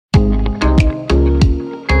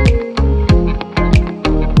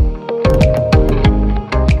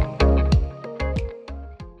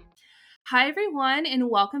Hi, everyone, and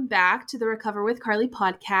welcome back to the Recover with Carly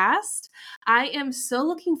podcast. I am so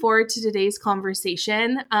looking forward to today's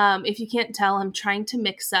conversation. If you can't tell, I'm trying to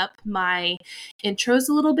mix up my intros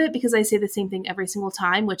a little bit because I say the same thing every single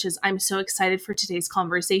time, which is I'm so excited for today's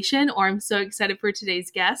conversation or I'm so excited for today's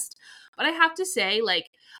guest. But I have to say,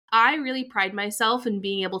 I really pride myself in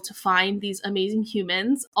being able to find these amazing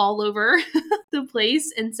humans all over the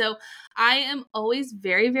place. And so I am always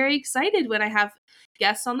very, very excited when I have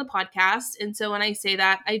guests on the podcast. And so when I say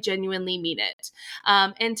that, I genuinely mean it.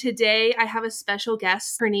 And today I have a special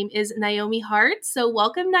guest. Her name is Naomi Hart. So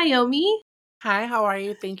welcome, Naomi. Hi, how are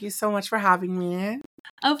you? Thank you so much for having me.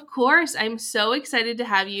 Of course, I'm so excited to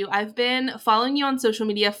have you. I've been following you on social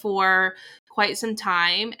media for quite some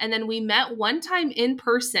time. And then we met one time in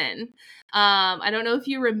person. I don't know if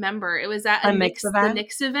you remember. It was at A Knicks the event?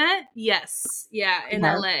 Knicks event. Yes. Yeah, in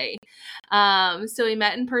Yes. LA. So we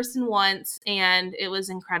met in person once and it was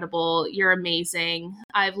incredible. You're amazing.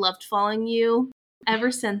 I've loved following you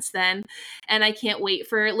ever since then. And I can't wait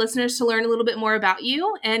for listeners to learn a little bit more about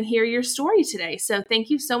you and hear your story today. So thank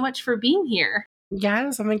you so much for being here.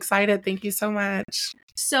 Yes, I'm excited. Thank you so much.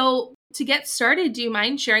 So, to get started, do you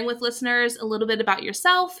mind sharing with listeners a little bit about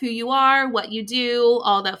yourself, who you are, what you do,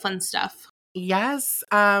 all that fun stuff? Yes,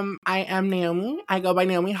 I am Naomi. I go by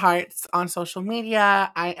Naomi Hearts on social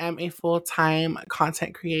media. I am a full-time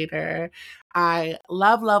content creator. I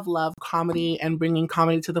love comedy and bringing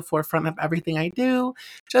comedy to the forefront of everything I do,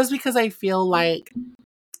 just because I feel like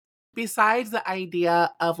besides the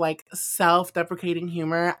idea of like self-deprecating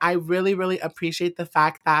humor, I really appreciate the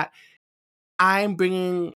fact that I'm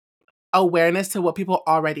bringing awareness to what people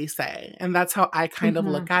already say. And that's how I kind of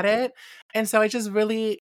Mm-hmm. look at it. And so it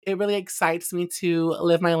really excites me to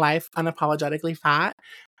live my life unapologetically fat.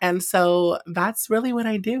 And so that's really what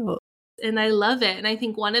I do. And I love it. And I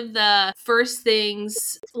think one of the first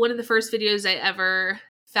videos I ever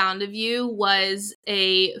found of you was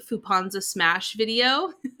a Fupanza Smash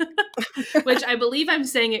video, which I believe I'm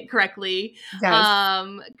saying it correctly. Yes.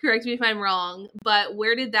 Correct me if I'm wrong, but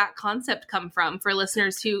where did that concept come from for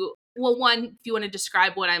listeners who, well, one, if you want to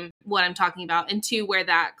describe what I'm talking about, and two, where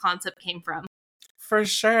that concept came from? For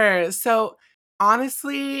sure. So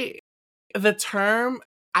honestly, the term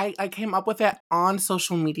I came up with it on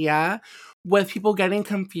social media with people getting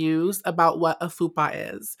confused about what a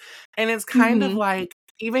fupa is. And it's kind of Mm-hmm. like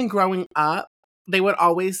even growing up, they would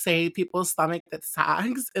always say people's stomach that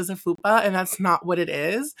sags is a fupa, and that's not what it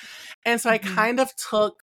is. And so I Mm-hmm. kind of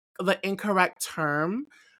took the incorrect term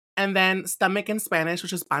and then stomach in Spanish,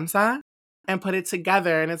 which is panza, and put it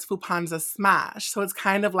together and it's fupanza smash. So it's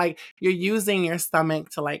kind of like you're using your stomach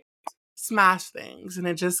to like smash things, and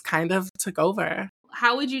it just kind of took over.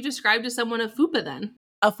 How would you describe to someone a fupa then?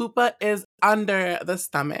 A fupa is under the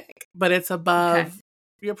stomach, but it's Okay. above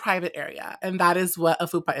your private area, and that is what a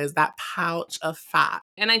fupa is, that pouch of fat.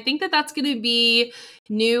 And I think that that's going to be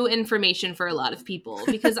new information for a lot of people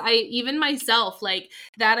because even myself, like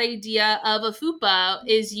that idea of a fupa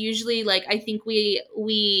is usually like, I think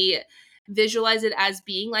we visualize it as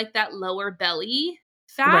being like that lower belly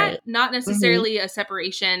Right. fat, not Mhm. necessarily a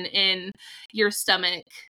separation in your stomach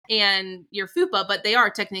and your fupa, but they are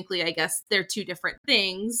technically, I guess, they're two different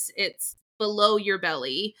things. It's below your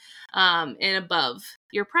belly, and above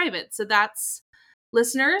your private. So that's,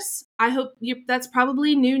 listeners, I hope that's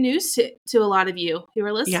probably new news to a lot of you who are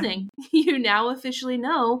Yeah. listening. You now officially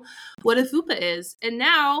know what a fupa is. And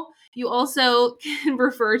now you also can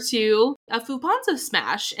refer to a fupanza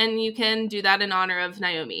smash, and you can do that in honor of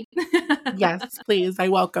Naomi. Yes, please. I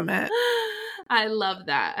welcome it. I love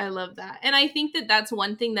that. I love that. And I think that that's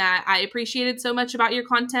one thing that I appreciated so much about your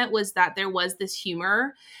content was that there was this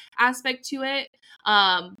humor aspect to it.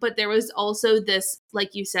 But there was also this,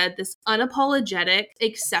 like you said, this unapologetic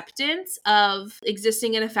acceptance of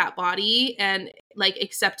existing in a fat body and like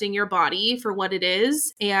accepting your body for what it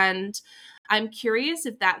is. And I'm curious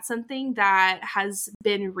if that's something that has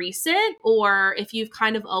been recent or if you've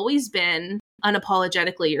kind of always been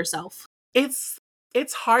unapologetically yourself. It's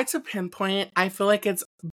it's hard to pinpoint. I feel like it's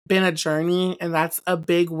been a journey, and that's a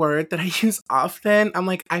big word that I use often. I'm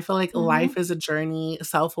like, I feel like Mm-hmm. life is a journey,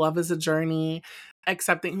 self-love is a journey,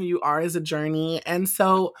 accepting who you are is a journey. And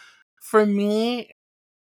so for me,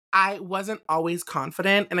 I wasn't always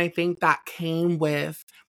confident, and I think that came with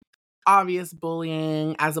obvious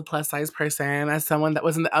bullying as a plus size person, as someone that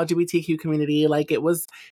was in the LGBTQ community. Like it was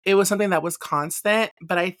something that was constant.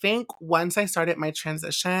 But I think once I started my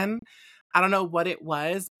transition, I don't know what it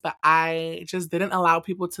was, but I just didn't allow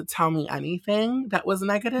people to tell me anything that was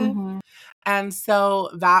negative. Mm-hmm. And so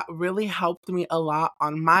that really helped me a lot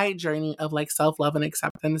on my journey of like self love and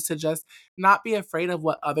acceptance, to just not be afraid of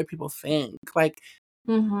what other people think. Like,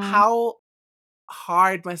 Mm-hmm. how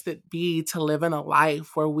hard must it be to live in a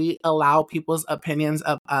life where we allow people's opinions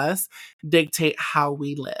of us dictate how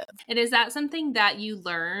we live? And is that something that you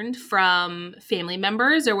learned from family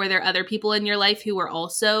members, or were there other people in your life who were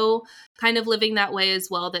also kind of living that way as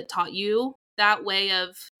well that taught you that way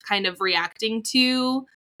of kind of reacting to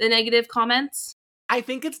the negative comments? I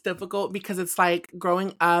think it's difficult because it's like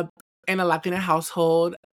growing up in a Latina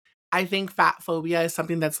household. I think fat phobia is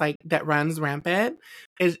something that's like that runs rampant.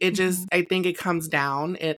 It Mm-hmm. just, I think it comes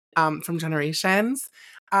down it from generations,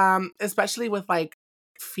 especially with like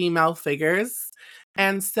female figures.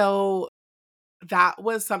 And so that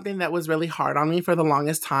was something that was really hard on me for the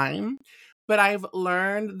longest time. But I've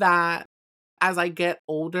learned that as I get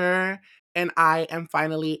older and I am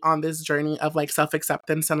finally on this journey of like self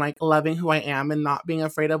acceptance and like loving who I am and not being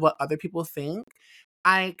afraid of what other people think,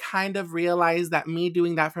 I kind of realize that me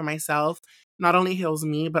doing that for myself not only heals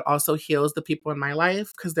me, but also heals the people in my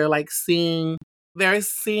life, because they're like they're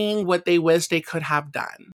seeing what they wish they could have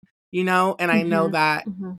done, you know? And I know Mm-hmm. that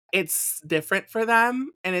Mm-hmm. it's different for them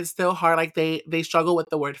and it's still hard. Like they struggle with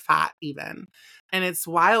the word fat even. And it's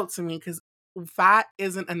wild to me because fat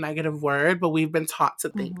isn't a negative word, but we've been taught to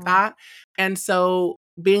think Mm-hmm. that. And so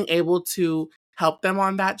being able to help them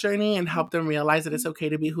on that journey and help them realize that it's okay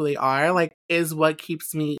to be who they are, like, is what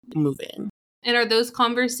keeps me moving. And are those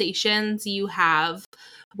conversations you have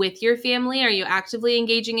with your family? Are you actively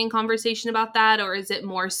engaging in conversation about that? Or is it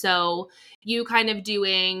more so you kind of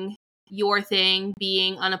doing your thing,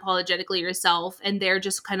 being unapologetically yourself, and they're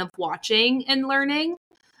just kind of watching and learning?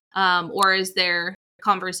 Or is there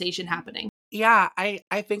conversation happening? Yeah,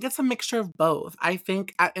 I think it's a mixture of both. I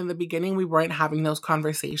think in the beginning we weren't having those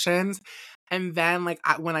conversations, and then like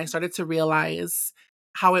when I started to realize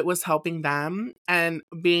how it was helping them and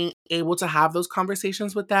being able to have those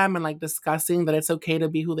conversations with them and like discussing that it's okay to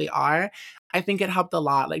be who they are, I think it helped a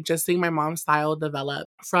lot. Like just seeing my mom's style develop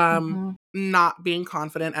from Mm-hmm. not being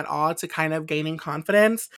confident at all to kind of gaining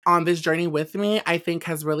confidence on this journey with me, I think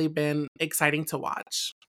has really been exciting to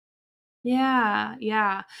watch. Yeah,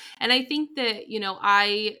 yeah. And I think that,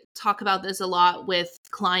 I talk about this a lot with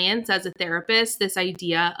clients as a therapist, this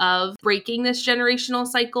idea of breaking this generational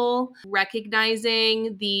cycle,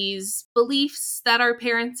 recognizing these beliefs that our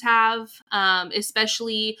parents have,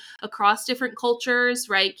 especially across different cultures,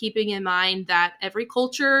 right? Keeping in mind that every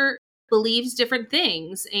culture believes different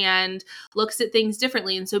things and looks at things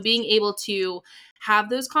differently. And so being able to have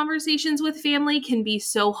those conversations with family can be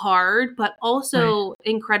so hard, but Right. also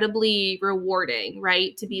incredibly rewarding,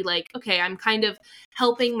 right? To be like, okay, I'm kind of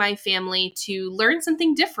helping my family to learn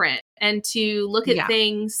something different and to look at Yeah,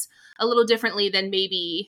 things a little differently than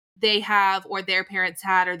maybe they have or their parents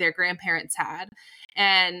had or their grandparents had.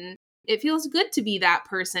 And it feels good to be that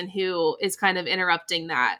person who is kind of interrupting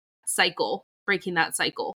that cycle, breaking that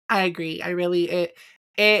cycle. I agree. I really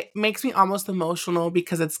it makes me almost emotional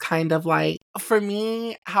because it's kind of like, for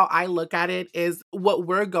me, how I look at it is what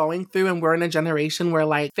we're going through, and we're in a generation where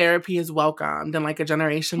like therapy is welcomed and like a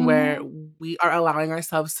generation where Mm-hmm. we are allowing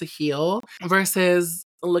ourselves to heal, versus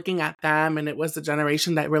looking at them and it was a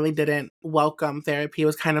generation that really didn't welcome therapy. It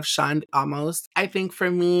was kind of shunned almost. I think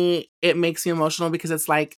for me it makes me emotional because it's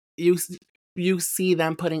like you see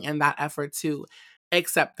them putting in that effort to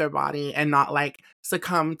accept their body and not like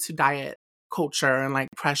succumb to diet culture and like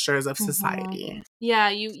pressures of Mhm. society. Yeah,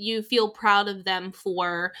 you feel proud of them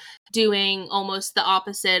for doing almost the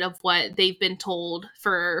opposite of what they've been told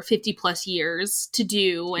for 50 plus years to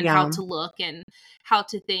do and how Yeah. to look and how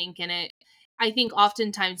to think. And I think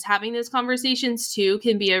oftentimes having those conversations too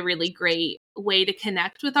can be a really great way to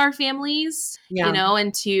connect with our families, Yeah.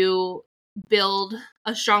 and to build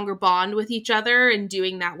a stronger bond with each other and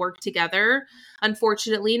doing that work together.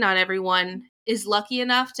 Unfortunately, not everyone is lucky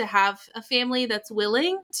enough to have a family that's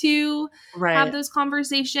willing to have Right. those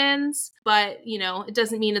conversations, but it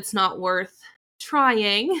doesn't mean it's not worth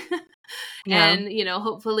trying. Yeah. And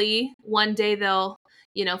hopefully one day they'll,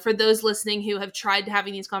 for those listening who have tried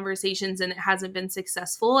having these conversations and it hasn't been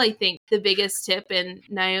successful, I think the biggest tip, and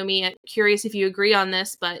Naomi, I'm curious if you agree on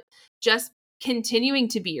this, but just continuing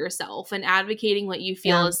to be yourself and advocating what you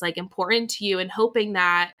feel Yeah. is like important to you, and hoping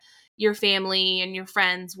that your family and your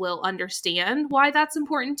friends will understand why that's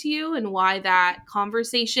important to you and why that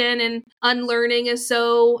conversation and unlearning is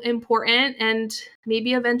so important. And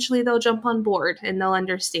maybe eventually they'll jump on board and they'll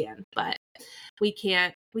understand. But we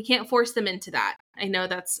can't We can't force them into that. I know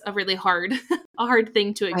that's a really hard a hard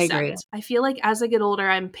thing to I agree. accept. I feel like as I get older,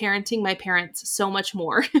 I'm parenting my parents so much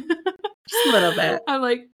more. Just a little bit. I'm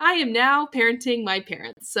like, I am now parenting my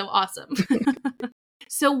parents. So awesome.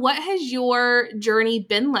 So, what has your journey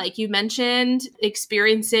been like? You mentioned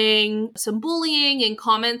experiencing some bullying and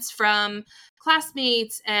comments from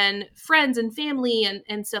classmates and friends and family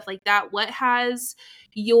and stuff like that. What has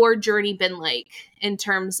your journey been like in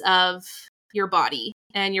terms of your body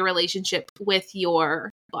and your relationship with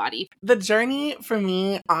your body? The journey for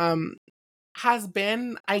me has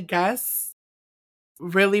been, I guess,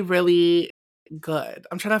 really, really good.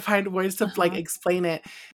 I'm trying to find words to like Uh-huh. explain it.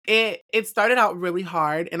 It started out really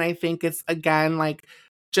hard, and I think it's again like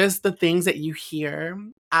just the things that you hear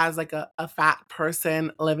as like a fat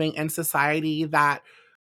person living in society that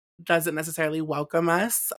doesn't necessarily welcome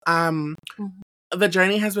us. Mhm. The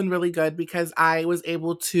journey has been really good because I was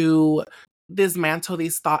able to dismantle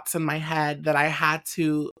these thoughts in my head that I had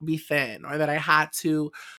to be thin or that I had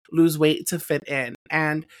to lose weight to fit in.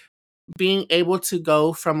 And being able to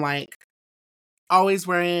go from like always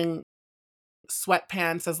wearing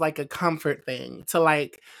sweatpants as like a comfort thing to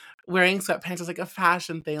like wearing sweatpants as like a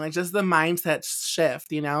fashion thing, like just the mindset shift,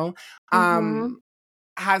 Mhm. um,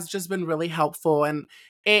 has just been really helpful. And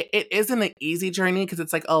it isn't an easy journey because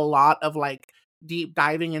it's like a lot of like deep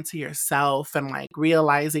diving into yourself and like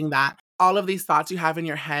realizing that all of these thoughts you have in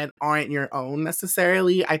your head aren't your own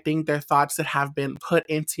necessarily. I think they're thoughts that have been put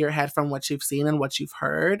into your head from what you've seen and what you've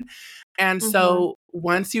heard. And Mhm. so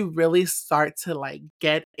once you really start to like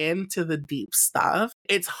get into the deep stuff,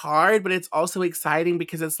 it's hard, but it's also exciting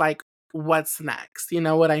because it's like, what's next? You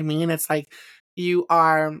know what I mean? It's like you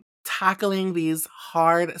are tackling these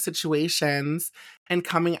hard situations and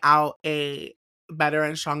coming out a better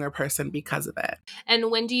and stronger person because of it.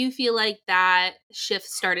 And when do you feel like that shift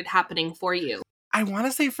started happening for you? I want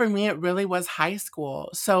to say for me, it really was high school.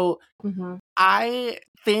 So Mhm. I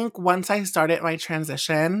think once I started my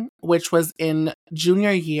transition, which was in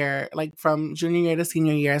junior year, like from junior year to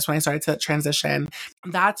senior year is when I started to transition.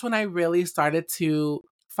 That's when I really started to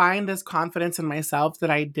find this confidence in myself that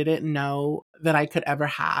I didn't know that I could ever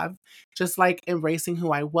have. Just like embracing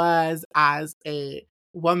who I was as a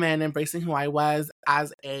woman, embracing who I was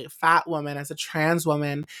as a fat woman, as a trans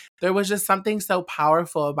woman. There was just something so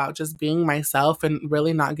powerful about just being myself and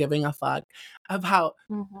really not giving a fuck about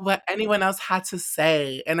Mhm. what anyone else had to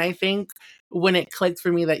say. And I think when it clicked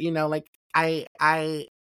for me that, like I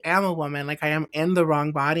am a woman, like I am in the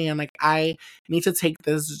wrong body and like I need to take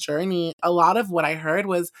this journey. A lot of what I heard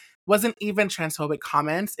wasn't even transphobic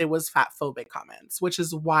comments, it was fat phobic comments, which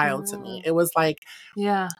is wild to me. Mm. It was like,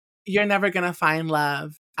 Yeah. you're never gonna find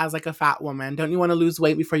love as like a fat woman. Don't you want to lose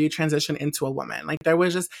weight before you transition into a woman? Like there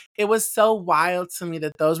was just, it was so wild to me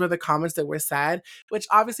that those were the comments that were said, which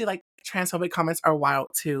obviously like transphobic comments are wild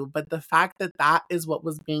too. But the fact that that is what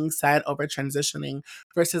was being said over transitioning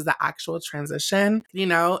versus the actual transition,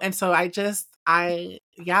 And so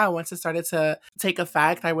yeah, once it started to take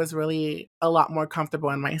effect, I was really a lot more comfortable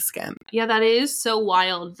in my skin. Yeah, that is so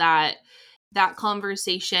wild that that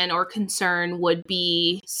conversation or concern would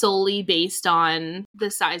be solely based on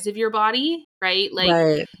the size of your body, right? Like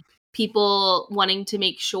Right, people wanting to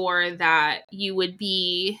make sure that you would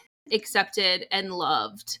be accepted and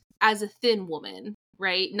loved as a thin woman,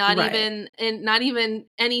 right? Not right, even and not even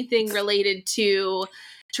anything related to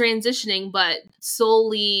transitioning, but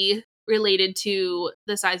solely related to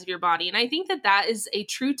the size of your body. And I think that that is a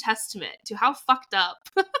true testament to how fucked up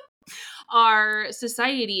our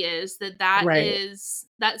society is right.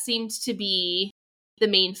 that seems to be the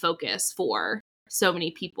main focus for so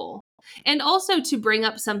many people. And also to bring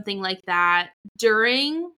up something like that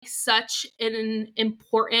during such an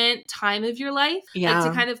important time of your life, like to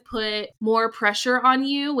Yeah. kind of put more pressure on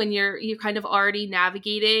you when you're kind of already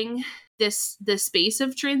navigating this space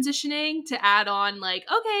of transitioning, to add on like,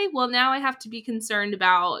 okay, well now I have to be concerned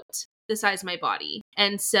about the size of my body.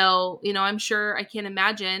 And so, I'm sure I can't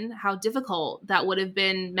imagine how difficult that would have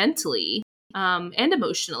been mentally and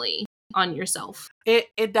emotionally on yourself.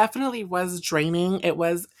 It definitely was draining. It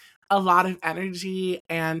was a lot of energy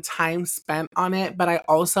and time spent on it, but I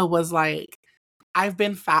also was like, I've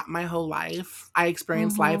been fat my whole life. I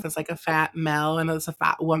experienced Mm-hmm. life as like a fat male and as a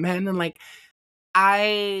fat woman, and like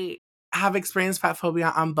I have experienced fat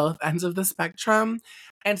phobia on both ends of the spectrum.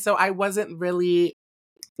 And so I wasn't really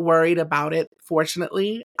worried about it,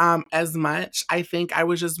 fortunately, as much. I think I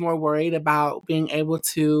was just more worried about being able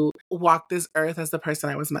to walk this earth as the person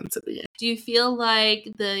I was meant to be. Do you feel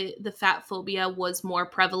like the fat phobia was more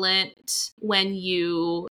prevalent when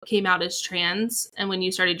you came out as trans and when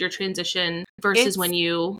you started your transition versus It's when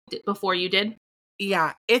you before you did?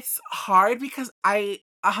 Yeah, it's hard because I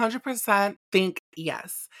 100% think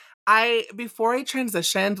yes. Before I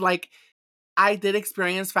transitioned, like, I did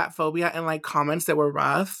experience fat phobia and, like, comments that were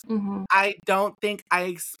rough. Mhm. I don't think I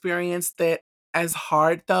experienced it as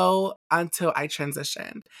hard, though, until I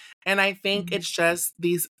transitioned, and I think Mhm. it's just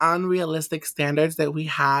these unrealistic standards that we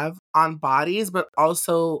have on bodies, but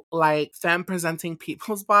also, like, femme-presenting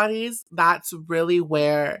people's bodies. That's really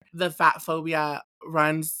where the fat phobia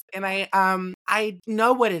runs, and I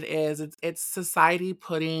know what it is. It's society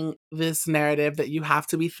putting this narrative that you have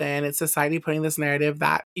to be thin. It's society putting this narrative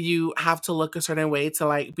that you have to look a certain way to,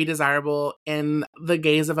 like, be desirable in the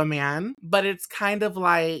gaze of a man. But it's kind of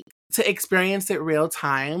like to experience it real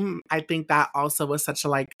time. I think that also was such a,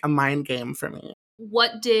 like, a mind game for me.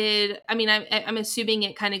 What did I mean, I'm assuming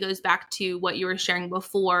it kind of goes back to what you were sharing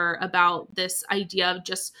before about this idea of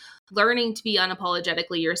just learning to be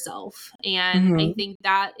unapologetically yourself. And I Mhm. think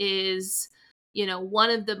that is,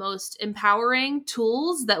 one of the most empowering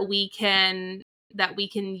tools that we can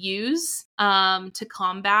use to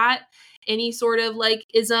combat any sort of like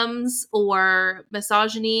isms or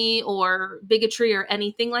misogyny or bigotry or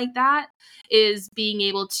anything like that, is being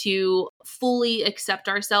able to fully accept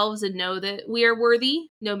ourselves and know that we are worthy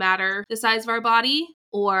no matter the size of our body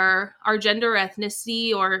or our gender or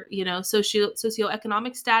ethnicity or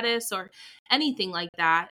socioeconomic status or anything like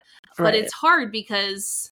that. But Right. it's hard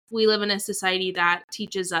because we live in a society that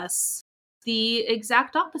teaches us the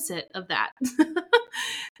exact opposite of that.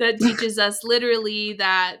 That teaches us literally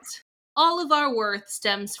that all of our worth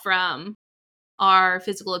stems from our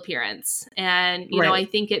physical appearance. And, Right. I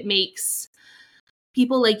think it makes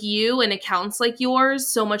people like you and accounts like yours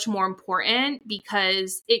so much more important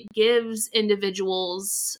because it gives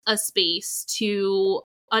individuals a space to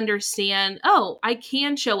understand, oh, I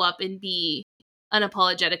can show up and be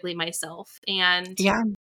unapologetically myself. And Yeah.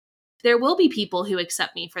 there will be people who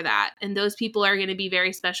accept me for that. And those people are going to be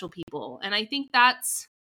very special people. And I think that's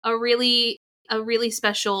a really, a really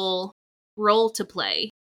special role to play.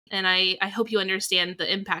 And I hope you understand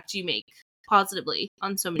the impact you make positively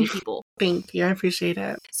on so many people. Thank you. I appreciate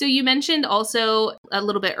it. So you mentioned also a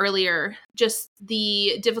little bit earlier just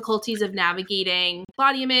the difficulties of navigating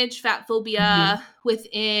body image, fat Mhm. phobia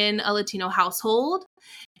within a Latino household.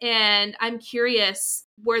 And I'm curious,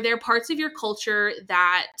 were there parts of your culture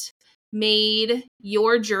that made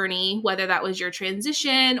your journey, whether that was your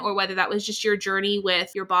transition or whether that was just your journey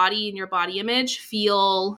with your body and your body image,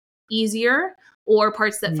 feel easier, or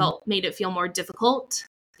parts that Mhm. felt made it feel more difficult?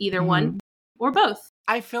 Either one Mhm. or both.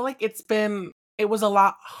 I feel like it was a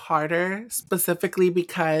lot harder specifically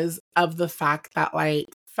because of the fact that, like,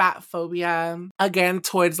 fat phobia, again,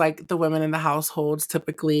 towards, like, the women in the households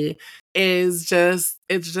typically it's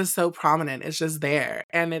just so prominent. It's just there.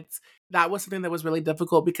 And that was something that was really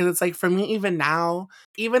difficult because it's like for me, even now,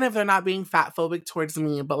 even if they're not being fat phobic towards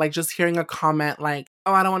me, but like just hearing a comment like,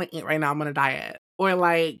 oh, I don't want to eat right now, I'm gonna diet. Or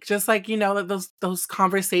like just like, like those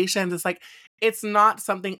conversations, it's like it's not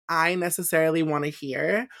something I necessarily want to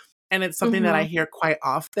hear. And it's something that I Mhm. hear quite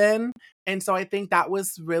often. And so I think that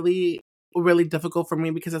was really, really difficult for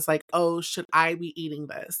me because it's like, oh, should I be eating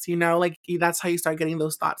this? Like that's how you start getting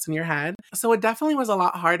those thoughts in your head. So it definitely was a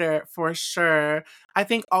lot harder for sure. I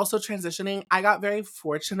think also transitioning, I got very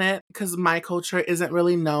fortunate because my culture isn't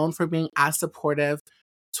really known for being as supportive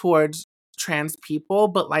towards trans people,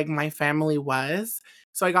 but like my family was.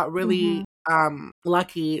 So I got Mhm. really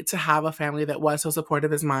lucky to have a family that was so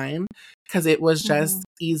supportive as mine because it was Mhm. just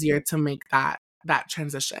easier to make that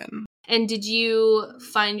transition. And did you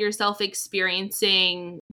find yourself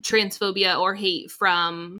experiencing transphobia or hate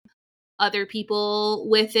from other people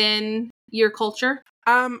within your culture?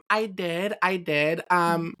 I did.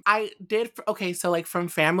 Okay, so like from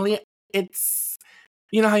family, it's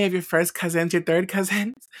how you have your first cousins, your third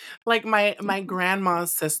cousins? Like my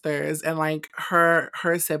grandma's sisters and like her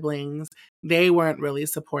siblings, they weren't really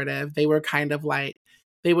supportive. They were kind of like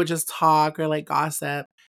they would just talk or like gossip,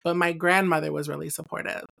 but my grandmother was really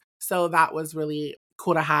supportive. So that was really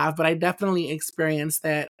cool to have, but I definitely experienced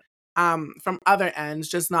it from other ends,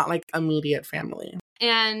 just not like immediate family.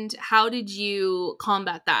 And how did you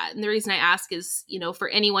combat that? And the reason I ask is, for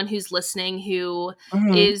anyone who's listening who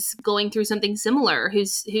Mhm. is going through something similar,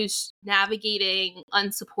 who's navigating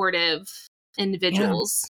unsupportive Yeah.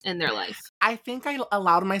 individuals in their life. I think I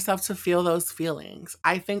allowed myself to feel those feelings.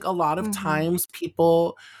 I think a lot of Mhm. times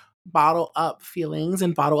people bottle up feelings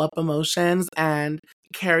and bottle up emotions and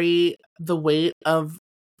carry the weight of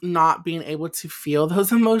not being able to feel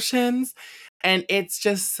those emotions. And it's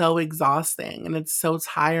just so exhausting and it's so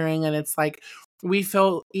tiring. And it's like we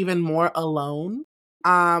feel even more alone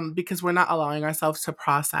because we're not allowing ourselves to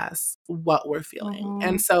process what we're feeling. Mm-hmm.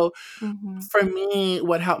 And so Mm-hmm. for me,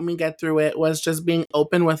 what helped me get through it was just being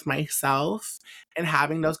open with myself and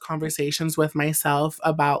having those conversations with myself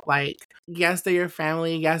about, like, yes, they're your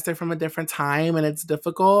family. Yes, they're from a different time and it's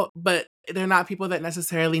difficult, but they're not people that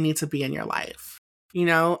necessarily need to be in your life, you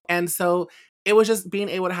know? And so it was just being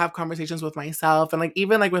able to have conversations with myself and, like,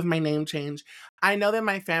 even like with my name change. I know that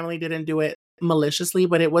my family didn't do it maliciously,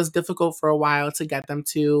 but it was difficult for a while to get them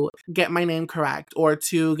to get my name correct or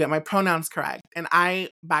to get my pronouns correct. And I,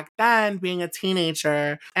 back then, being a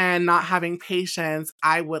teenager and not having patience,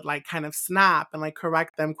 I would like kind of snap and like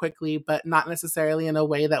correct them quickly, but not necessarily in a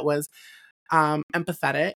way that was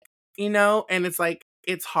empathetic, you know? And it's like,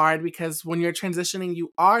 it's hard because when you're transitioning,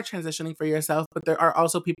 you are transitioning for yourself, but there are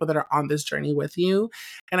also people that are on this journey with you.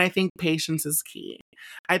 And I think patience is key.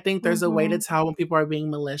 I think there's a way to Mm-hmm. tell when people are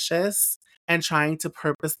being malicious and trying to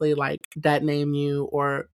purposely like dead name you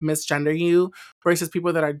or misgender you versus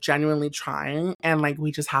people that are genuinely trying. And like,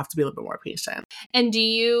 we just have to be a little bit more patient. And do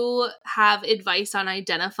you have advice on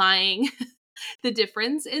identifying the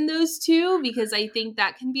difference in those two? Because I think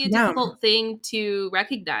that can be a Yeah. difficult thing to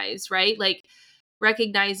recognize, right? Like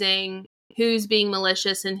recognizing who's being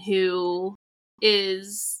malicious and who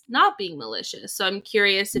is not being malicious. So I'm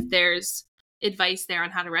curious if there's advice there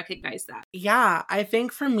on how to recognize that. Yeah. I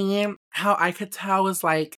think for me, how I could tell was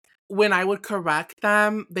like when I would correct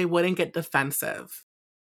them, they wouldn't get defensive.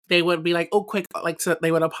 They would be like, "Oh, quick," like, so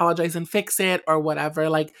they would apologize and fix it or whatever,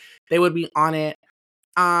 like, they would be on it,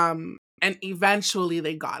 and eventually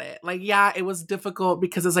they got it. Like, yeah, it was difficult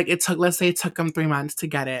because it's like it took, let's say it took them 3 months to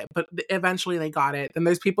get it, but eventually they got it. And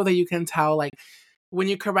there's people that you can tell, like, when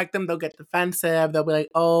you correct them, they'll get defensive. They'll be like,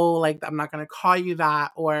 "Oh, like, I'm not gonna call you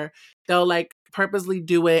that," or they'll, like, purposely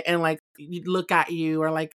do it and, like, look at you or,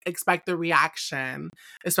 like, expect the reaction,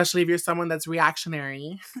 especially if you're someone that's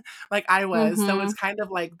reactionary like I was. So Mm-hmm. it's kind of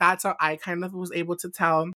like that's how I kind of was able to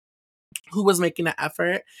tell who was making an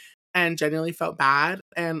effort and genuinely felt bad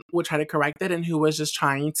and would try to correct it and who was just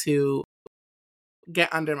trying to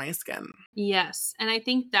get under my skin. Yes. And I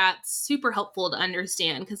think that's super helpful to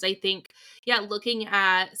understand because I think, yeah, looking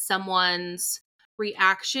at someone's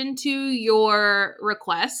reaction to your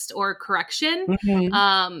request or correction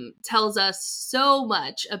Mhm. tells us so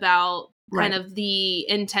much about kind Right. of the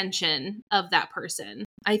intention of that person.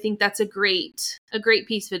 I think that's a great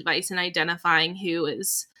piece of advice in identifying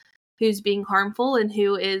who's being harmful and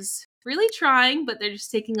who is really trying, but they're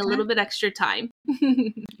just taking a Okay. little bit extra time.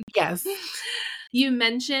 Yes. You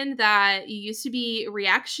mentioned that you used to be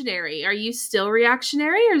reactionary. Are you still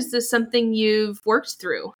reactionary or is this something you've worked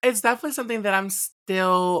through? It's definitely something that I'm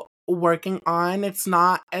still working on. It's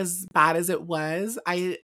not as bad as it was.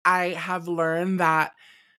 I have learned that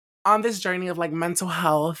on this journey of like mental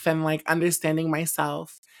health and like understanding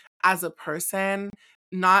myself as a person,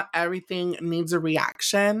 not everything needs a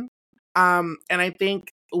reaction. And I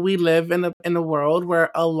think we live in a world where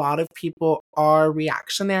a lot of people are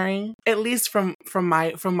reactionary, at least from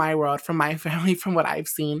my world, from my family, from what I've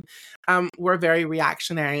seen. We're very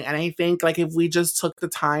reactionary. And I think like if we just took the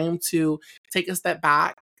time to take a step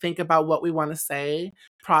back, think about what we want to say,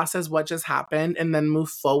 process what just happened, and then move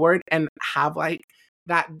forward and have like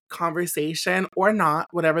that conversation or not,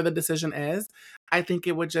 whatever the decision is, I think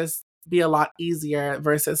it would just be a lot easier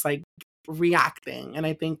versus like reacting. And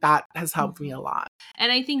I think that has helped me Mhm. a lot.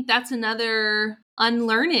 And I think that's another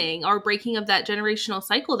unlearning or breaking of that generational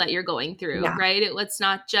cycle that you're going through, Yeah. right? It's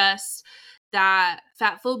not just that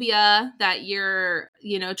fat phobia that you're,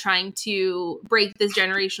 trying to break this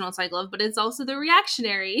generational cycle of, but it's also the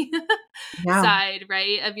reactionary Yeah. side,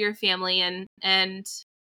 right, of your family and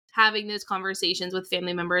having those conversations with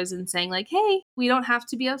family members and saying like, "Hey, we don't have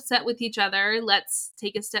to be upset with each other. Let's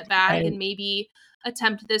take a step back Right. and maybe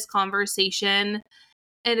attempt this conversation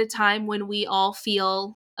at a time when we all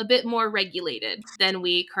feel a bit more regulated than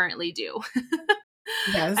we currently do."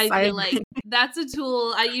 Yes, I I feel like agree. that's a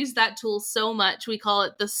tool. I use that tool so much. We call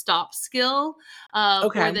it the stop skill or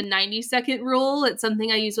Okay. the 90-second rule. It's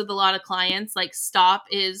something I use with a lot of clients. Like, stop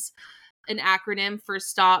is an acronym for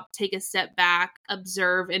stop, take a step back,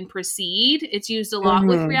 observe, and proceed. It's used a lot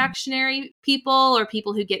with Mhm. reactionary people or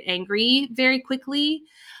people who get angry very quickly.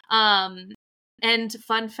 Um, and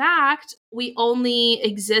fun fact, we only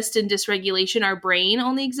exist in dysregulation. Our brain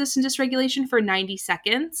only exists in dysregulation for 90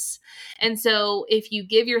 seconds. And so if you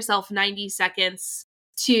give yourself 90 seconds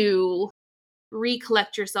to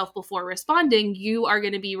recollect yourself before responding, you are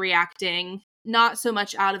going to be reacting not so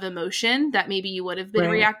much out of emotion that maybe you would have been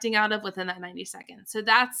Right. reacting out of within that 90 seconds. So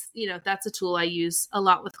that's a tool I use a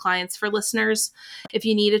lot with clients. For listeners, if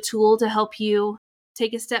you need a tool to help you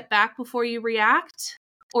take a step back before you react,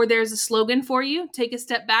 or there's a slogan for you, take a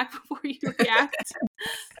step back before you react.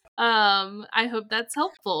 I hope that's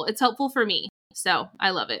helpful. It's helpful for me. So I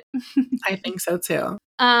love it. I think so too.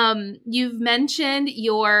 You've mentioned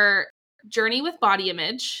your journey with body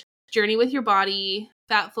image, journey with your body,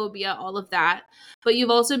 fat phobia, all of that. But you've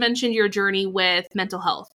also mentioned your journey with mental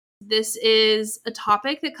health. This is a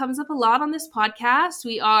topic that comes up a lot on this podcast.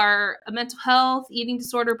 We are a mental health, eating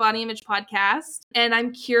disorder, body image podcast. And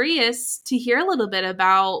I'm curious to hear a little bit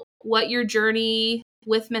about what your journey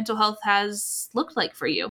with mental health has looked like for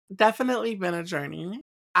you. Definitely been a journey.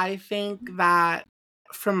 I think that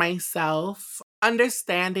for myself,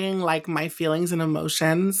 understanding like my feelings and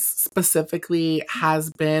emotions specifically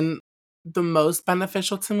has been the most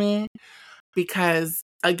beneficial to me because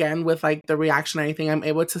again with like the reactionary thing, I'm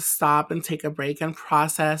able to stop and take a break and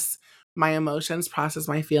process my emotions, process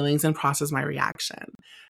my feelings, and process my reaction.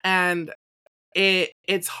 And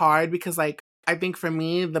it's hard because like I think for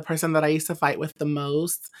me, the person that I used to fight with the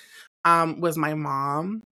most was my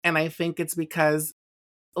mom. And I think it's because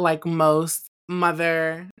like most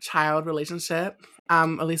mother child relationship,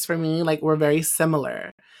 at least for me, like we're very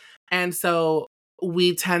similar. And so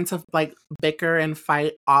we tend to like bicker and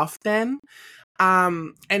fight often.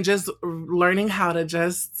 And just learning how to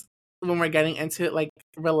just when we're getting into it, like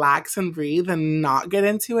relax and breathe and not get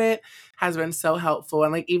into it has been so helpful.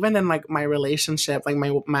 And like even in like my relationship, like my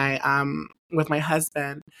with my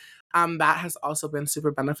husband, that has also been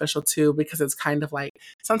super beneficial too, because it's kind of like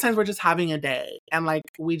sometimes we're just having a day and like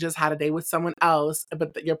we just had a day with someone else,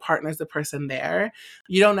 but your partner's the person there.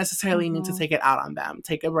 You don't necessarily need to Mhm. take it out on them.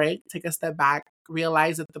 Take a break, take a step back,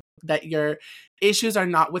 realize that your issues are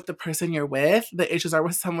not with the person you're with, the issues are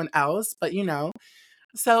with someone else. But you know,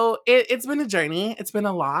 so it's been a journey. It's been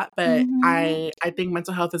a lot, but Mhm. I think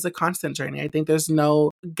mental health is a constant journey. I think there's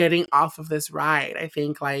no getting off of this ride. I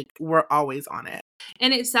think like we're always on it.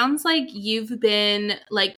 And it sounds like you've been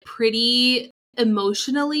like pretty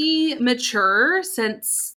emotionally mature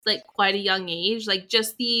since like quite a young age. Like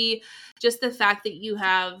just the fact that you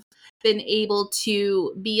have been able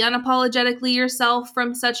to be unapologetically yourself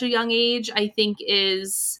from such a young age, I think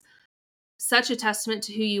is such a testament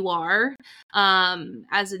to who you are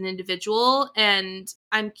as an individual. And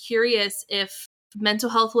I'm curious if mental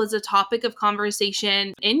health was a topic of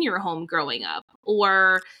conversation in your home growing up,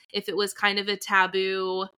 or if it was kind of a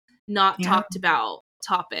taboo, not Yeah. talked about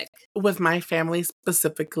topic. With my family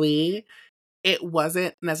specifically, it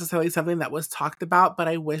wasn't necessarily something that was talked about, but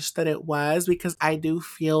I wish that it was because I do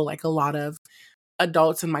feel like a lot of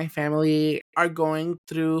adults in my family are going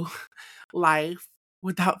through life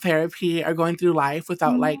without therapy, are going through life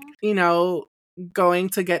without like, Mhm. you know, going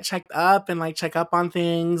to get checked up and like check up on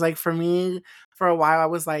things. Like for me, for a while I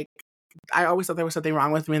was like I always thought there was something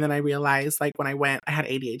wrong with me and then I realized like when I went I had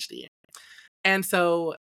ADHD. And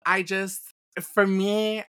so I just, for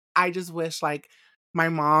me, I just wish like my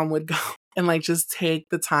mom would go and like just take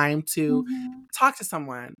the time to Mhm. talk to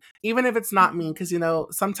someone, even if it's not me. Cause you know,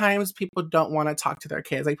 sometimes people don't want to talk to their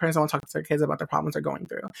kids. Like parents don't want to talk to their kids about the problems they're going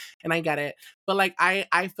through. And I get it. But like,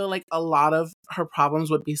 I feel like a lot of her problems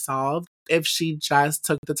would be solved if she just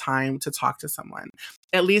took the time to talk to someone.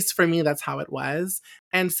 At least for me, that's how it was.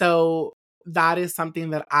 And so that is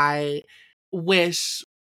something that I wish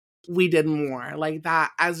we did more like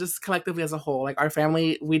that as just collectively as a whole. Like our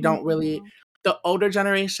family, we don't really, Mhm. the older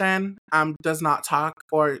generation does not talk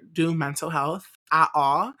or do mental health at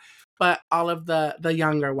all. But all of the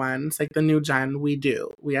younger ones, like the new gen, we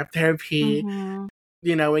do. We have therapy, Mhm.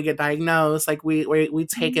 you know, we get diagnosed, like we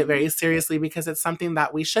take it Mhm. very seriously because it's something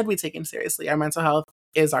that we should be taking seriously. Our mental health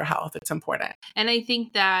is our health. It's important. And I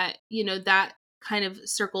think that, that kind of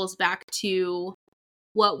circles back to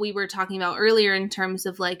what we were talking about earlier in terms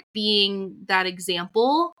of like being that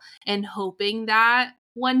example and hoping that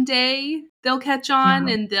one day they'll catch on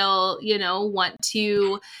Yeah. and they'll, want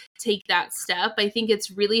to take that step. I think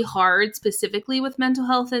it's really hard, specifically with mental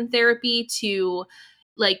health and therapy, to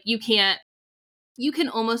like, you can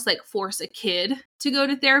almost like force a kid to go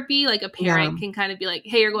to therapy. Like a Yeah. parent can kind of be like,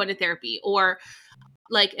 hey, you're going to therapy. Or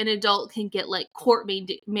like an adult can get like court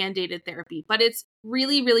mandated therapy, but it's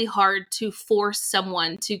really, really hard to force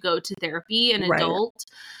someone to go to therapy, an Right. adult.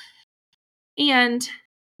 And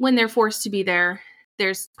when they're forced to be there,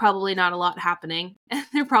 there's probably not a lot happening and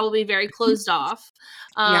they're probably very closed off.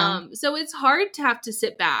 Yeah. So it's hard to have to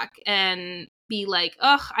sit back and be like,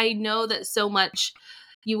 ugh, I know that so much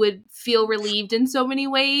you would feel relieved in so many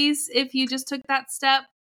ways if you just took that step.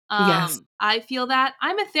 Yes. I feel that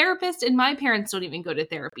I'm a therapist and my parents don't even go to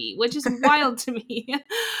therapy, which is wild to me.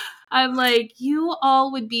 I'm like, you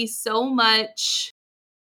all would be so much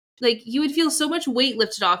like you would feel so much weight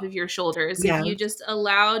lifted off of your shoulders if you Yes. just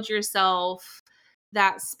allowed yourself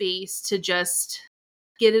that space to just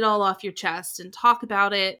get it all off your chest and talk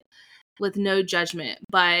about it with no judgment.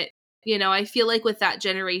 But, I feel like with that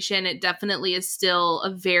generation, it definitely is still a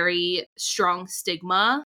very strong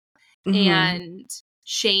stigma Hmm. and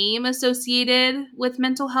shame associated with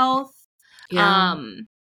mental health. Yeah. Um,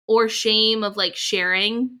 or shame of like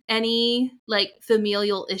sharing any like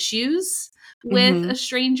familial issues with Hmm. a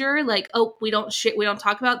stranger, like, oh, we don't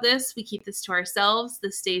talk about this, we keep this to ourselves,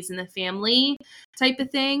 this stays in the family type of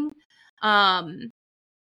thing. um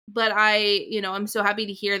but I'm so happy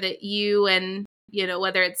to hear that you and,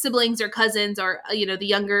 whether it's siblings or cousins or, the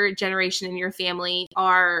younger generation in your family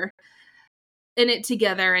are in it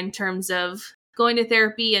together in terms of going to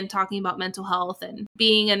therapy and talking about mental health and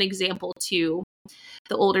being an example to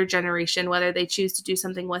the older generation, whether they choose to do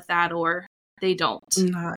something with that or they don't.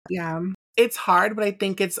 Not, yeah. It's hard, but I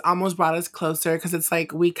think it's almost brought us closer because it's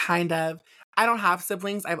like we kind of, I don't have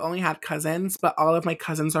siblings. I've only had cousins, but all of my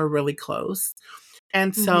cousins are really close.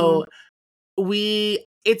 And Mm-hmm. so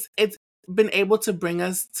it's been able to bring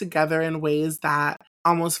us together in ways that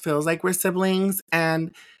almost feels like we're siblings,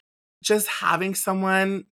 and just having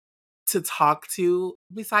someone to talk to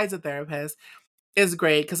besides a therapist is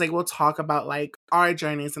great because like we'll talk about like our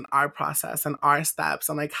journeys and our process and our steps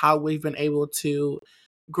and like how we've been able to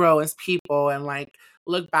grow as people and like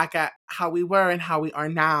look back at how we were and how we are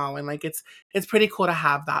now, and like it's pretty cool to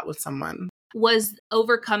have that with someone. Was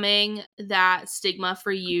overcoming that stigma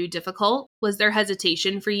for you difficult? Was there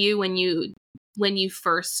hesitation for you when you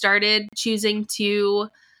first started choosing to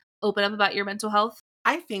open up about your mental health?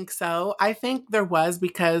 I think so. I think there was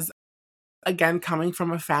because again, coming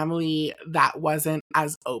from a family that wasn't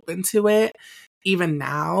as open to it, even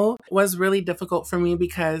now, was really difficult for me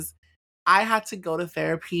because I had to go to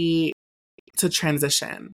therapy to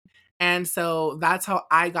transition. And so that's how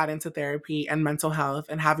I got into therapy and mental health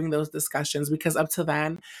and having those discussions because up to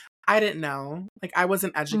then, I didn't know. Like I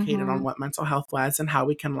wasn't educated on Mm-hmm. what mental health was and how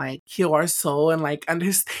we can like heal our soul and like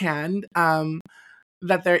understand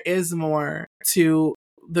that there is more to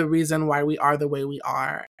the reason why we are the way we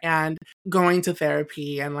are. And going to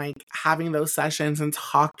therapy and like having those sessions and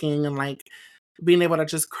talking and like being able to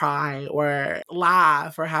just cry or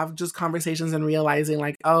laugh or have just conversations and realizing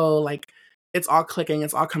like, oh, like it's all clicking,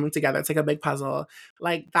 it's all coming together. It's like a big puzzle.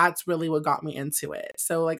 Like that's really what got me into it.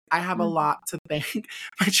 So like I have a lot to thank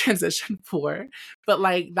my transition for. But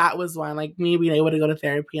like that was one, like me being able to go to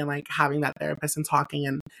therapy and like having that therapist and talking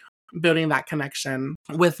and building that connection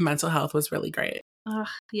with mental health was really great. Ugh,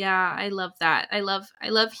 yeah, I love that. I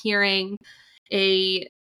love hearing a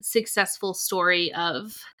successful story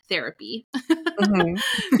of therapy. Mhm.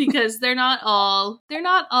 Because they're not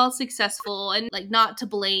all successful, and like not to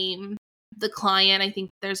blame the client. I think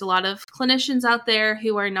there's a lot of clinicians out there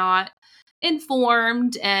who are not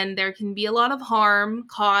informed, and there can be a lot of harm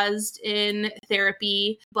caused in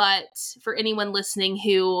therapy. But for anyone listening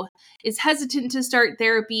who is hesitant to start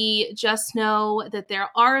therapy, just know that there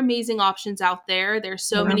are amazing options out there. There's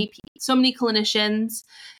Yeah. so many clinicians,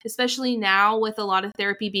 especially now with a lot of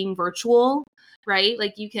therapy being virtual, right?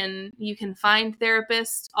 Like you can find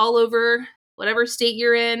therapists all over whatever state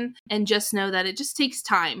you're in, and just know that it just takes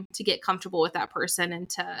time to get comfortable with that person and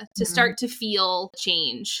to Yeah. start to feel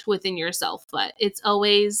change within yourself, but it's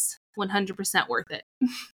always 100% worth it.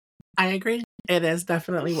 I agree. It is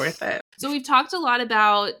definitely worth it. So we've talked a lot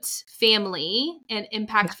about family and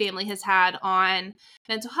impact Yes. family has had on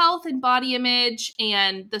mental health and body image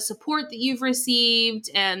and the support that you've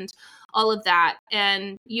received and all of that.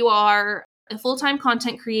 And you are a full-time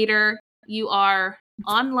content creator. You are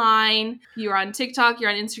online. You're on TikTok. You're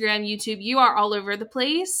on Instagram, YouTube. You are all over the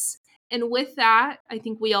place. And with that, I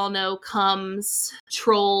think we all know comes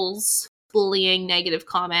trolls, bullying, negative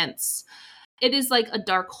comments. It is like a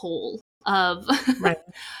dark hole of Right.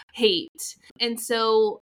 hate. And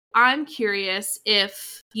so I'm curious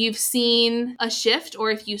if you've seen a shift or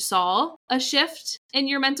if you saw a shift in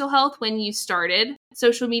your mental health when you started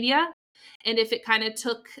social media, and if it kind of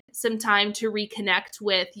took some time to reconnect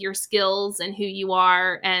with your skills and who you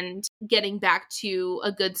are and getting back to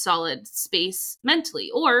a good solid space mentally,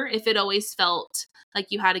 or if it always felt like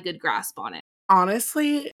you had a good grasp on it.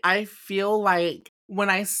 Honestly, I feel like when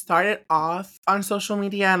I started off on social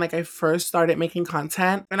media and like I first started making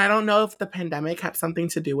content, and I don't know if the pandemic had something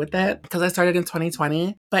to do with it because I started in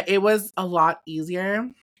 2020, but it was a lot easier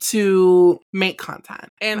to make content.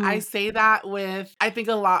 And I Mm. say that with, I think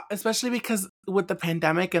a lot, especially because with the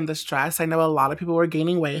pandemic and the stress, I know a lot of people were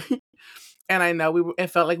gaining weight. And I know it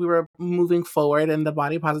felt like we were moving forward in the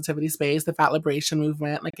body positivity space, the fat liberation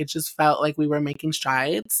movement. Like it just felt like we were making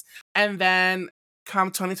strides. And then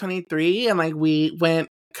come 2023, and like we went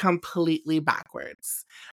completely backwards.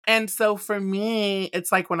 And so for me,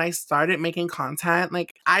 it's like when I started making content,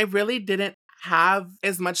 like I really didn't have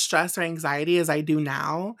as much stress or anxiety as I do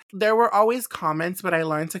now. There were always comments, but I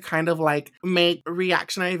learned to kind of like make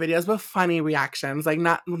reactionary videos, but funny reactions, like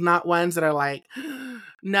not ones that are like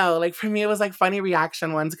no, like for me it was like funny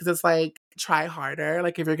reaction ones because it's like try harder.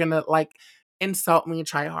 Like if you're going to like insult me,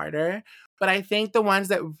 try harder. But I think the ones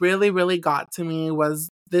that really, really got to me was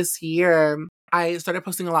this year, I started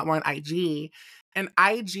posting a lot more on IG. And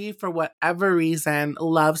IG, for whatever reason,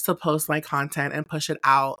 loves to post my content and push it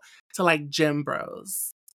out to like gym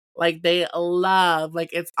bros. Like they love, like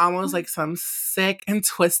it's almost like some sick and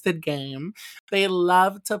twisted game. They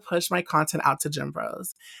love to push my content out to gym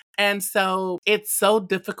bros. And so it's so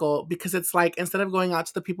difficult because it's like instead of going out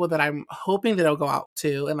to the people that I'm hoping that it'll go out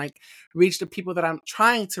to and like reach the people that I'm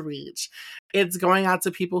trying to reach, it's going out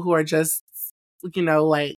to people who are just,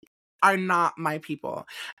 like are not my people.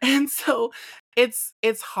 And so it's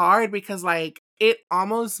hard because like it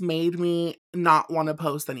almost made me not want to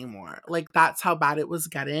post anymore. Like that's how bad it was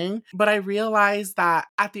getting. But I realized that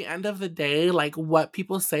at the end of the day, like what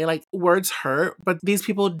people say, like words hurt, but these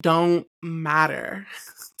people don't matter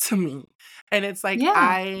to me. And it's like Yeah.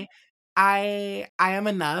 I am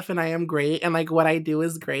enough and I am great and like what I do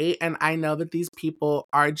is great and I know that these people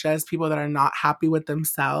are just people that are not happy with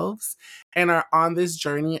themselves and are on this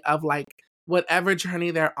journey of like whatever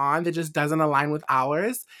journey they're on that just doesn't align with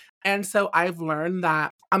ours. And so I've learned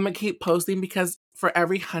that I'm gonna keep posting because for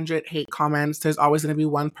every 100 hate comments, there's always gonna be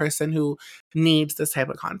one person who needs this type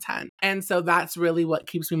of content. And so that's really what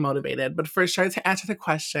keeps me motivated. But for sure, to answer the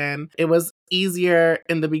question, it was easier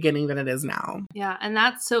in the beginning than it is now. Yeah, and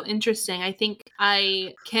that's so interesting. I think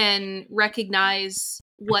I can recognize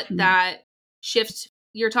what Mhm. that shift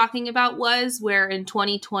you're talking about was, where in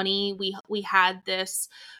 2020 we had this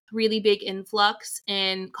really big influx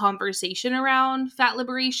in conversation around fat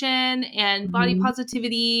liberation and body Mhm.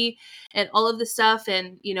 positivity and all of this stuff,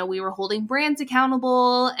 and we were holding brands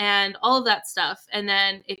accountable and all of that stuff, and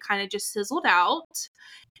then it kind of just sizzled out,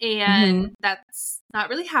 Mhm. and that's not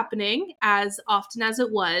really happening as often as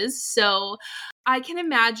it was. So I can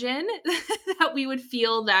imagine that we would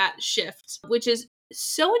feel that shift, which is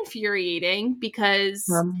so infuriating because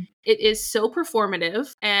Um, it is so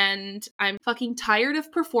performative, and I'm fucking tired of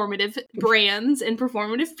performative brands and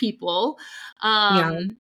performative people. yeah.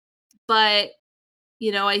 But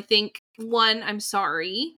I think, one, I'm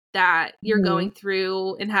sorry that you're Mhm. going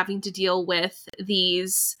through and having to deal with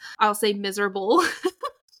these, I'll say, miserable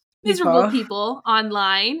People. people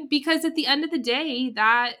online, because at the end of the day,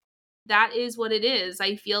 that is what it is.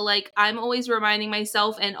 I feel like I'm always reminding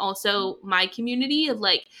myself and also my community of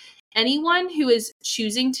like anyone who is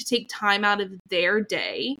choosing to take time out of their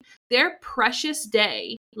day, their precious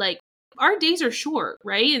day. Like our days are short,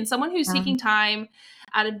 right? And someone who's Yeah. taking time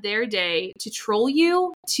out of their day to troll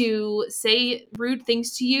you, to say rude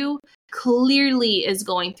things to you, clearly is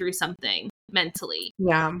going through something mentally.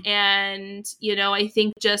 Yeah. And, I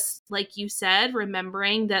think just like you said,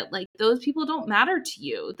 remembering that like those people don't matter to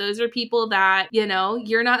you. Those are people that,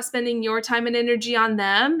 you're not spending your time and energy on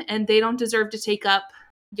them, and they don't deserve to take up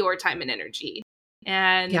your time and energy.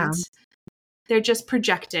 Yeah. And they're just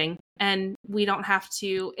projecting, and we don't have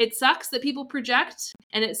to. It sucks that people project,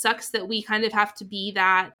 and it sucks that we kind of have to be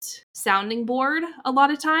that sounding board a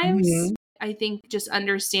lot of times. Mhm. I think just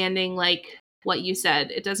understanding like what you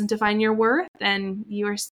said, it doesn't define your worth, and you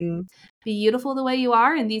are Mm. beautiful the way you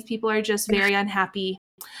are, and these people are just very unhappy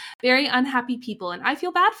people, and I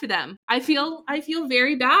feel bad for them. I feel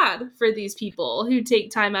very bad for these people who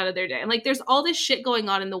take time out of their day. I'm like, there's all this shit going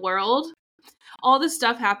on in the world, all this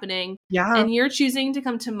stuff happening, Yeah. and you're choosing to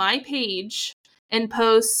come to my page and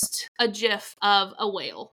post a gif of a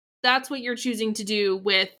whale. That's what you're choosing to do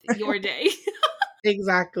with your day.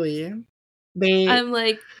 Exactly. They I'm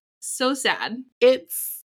like, so sad.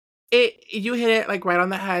 it's it you hit it like right on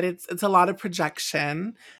the head. It's a lot of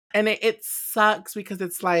projection and it sucks because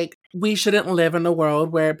it's like we shouldn't live in a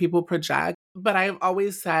world where people project. But I've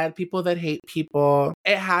always said people that hate people,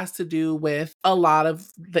 it has to do with a lot of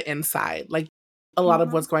the inside, like a lot of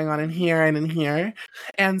Mhm. what's going on in here and in here.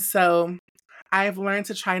 And so I've learned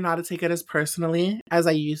to try not to take it as personally as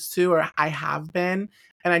I used to or I have been,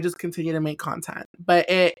 and I just continue to make content. But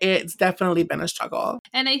it's definitely been a struggle.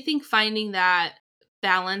 And I think finding that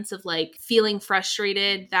balance of like feeling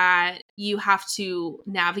frustrated that you have to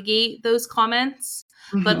navigate those comments,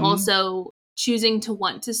 but Mhm. also choosing to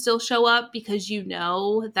want to still show up because you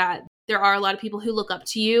know that there are a lot of people who look up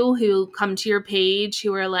to you, who come to your page,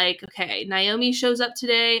 who are like, okay, Naomi shows up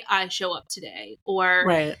today, I show up today. Or,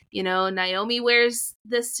 Right. Naomi wears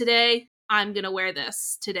this today, I'm going to wear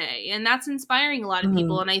this today. And that's inspiring a lot of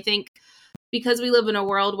people. Mhm. And I think because we live in a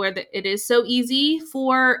world where it is so easy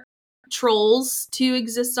for trolls to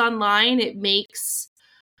exist online, it makes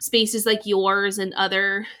spaces like yours and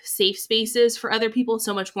other safe spaces for other people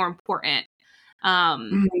so much more important,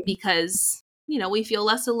 Mhm. because we feel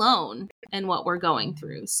less alone in what we're going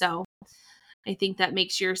through. So I think that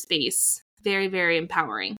makes your space very, very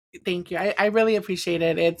empowering. Thank you. I really appreciate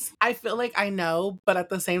it. I feel like I know, but at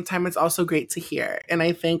the same time it's also great to hear. And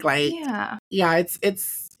I think like, Yeah. yeah,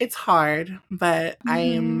 it's hard, but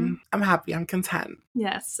Mm-hmm. I'm happy. I'm content.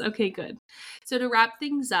 Yes. Okay, good. So to wrap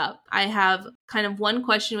things up, I have kind of one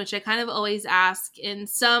question, which I kind of always ask in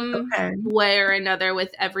some Okay. way or another with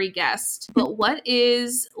every guest. But what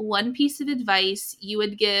is one piece of advice you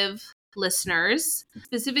would give listeners,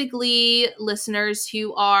 specifically listeners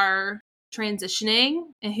who are transitioning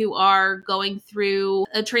and who are going through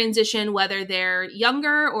a transition, whether they're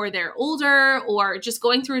younger or they're older or just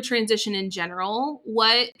going through a transition in general?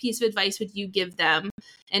 What piece of advice would you give them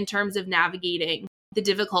in terms of navigating the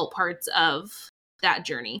difficult parts of that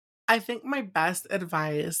journey? I think my best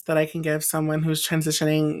advice that I can give someone who's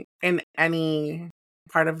transitioning in any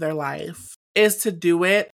part of their life is to do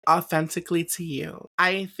it authentically to you.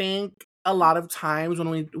 I think a lot of times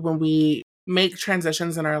when we make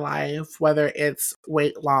transitions in our life, whether it's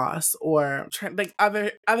weight loss or like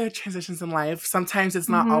other transitions in life, sometimes it's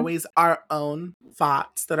not Mm-hmm. always our own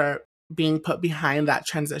thoughts that are being put behind that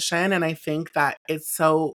transition. And I think that it's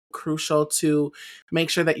so crucial to make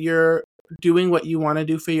sure that you're doing what you want to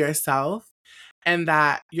do for yourself and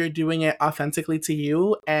that you're doing it authentically to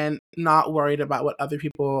you and not worried about what other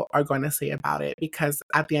people are going to say about it, because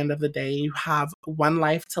at the end of the day you have one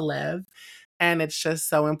life to live and it's just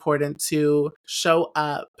so important to show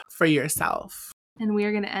up for yourself. And we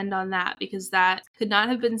are going to end on that because that could not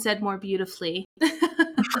have been said more beautifully.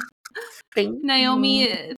 Thank you.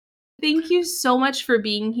 Naomi, thank you so much for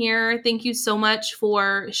being here. Thank you so much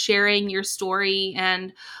for sharing your story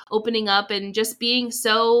and opening up and just being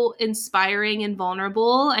so inspiring and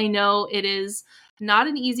vulnerable. I know it is not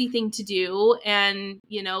an easy thing to do. And,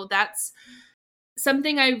 that's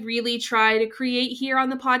something I really try to create here on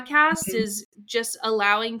the podcast, Mhm. is just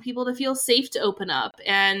allowing people to feel safe to open up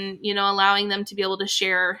and, allowing them to be able to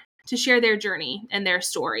share their journey and their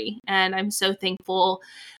story. And I'm so thankful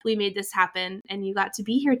we made this happen and you got to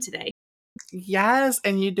be here today. Yes,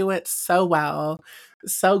 and you do it so well.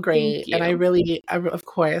 So Thank great. And you. of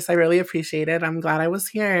course, I really appreciate it. I'm glad I was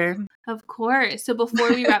here. Of course. So before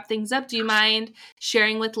we wrap things up, do you mind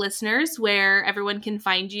sharing with listeners where everyone can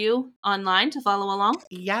find you online to follow along?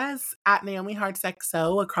 Yes, at Naomi Hearts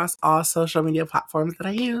XO across all social media platforms that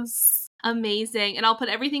I use. Amazing. And I'll put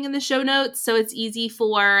everything in the show notes so it's easy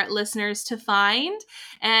for listeners to find.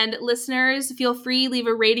 And listeners, feel free, leave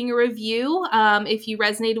a rating or review. If you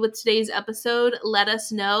resonated with today's episode, let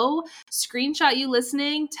us know. Screenshot you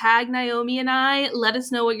listening, tag Naomi and I. Let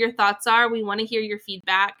us know what your thoughts are. We want to hear your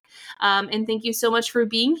feedback. And thank you so much for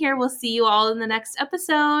being here. We'll see you all in the next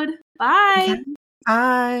episode. Yeah. Bye.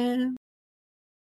 Bye.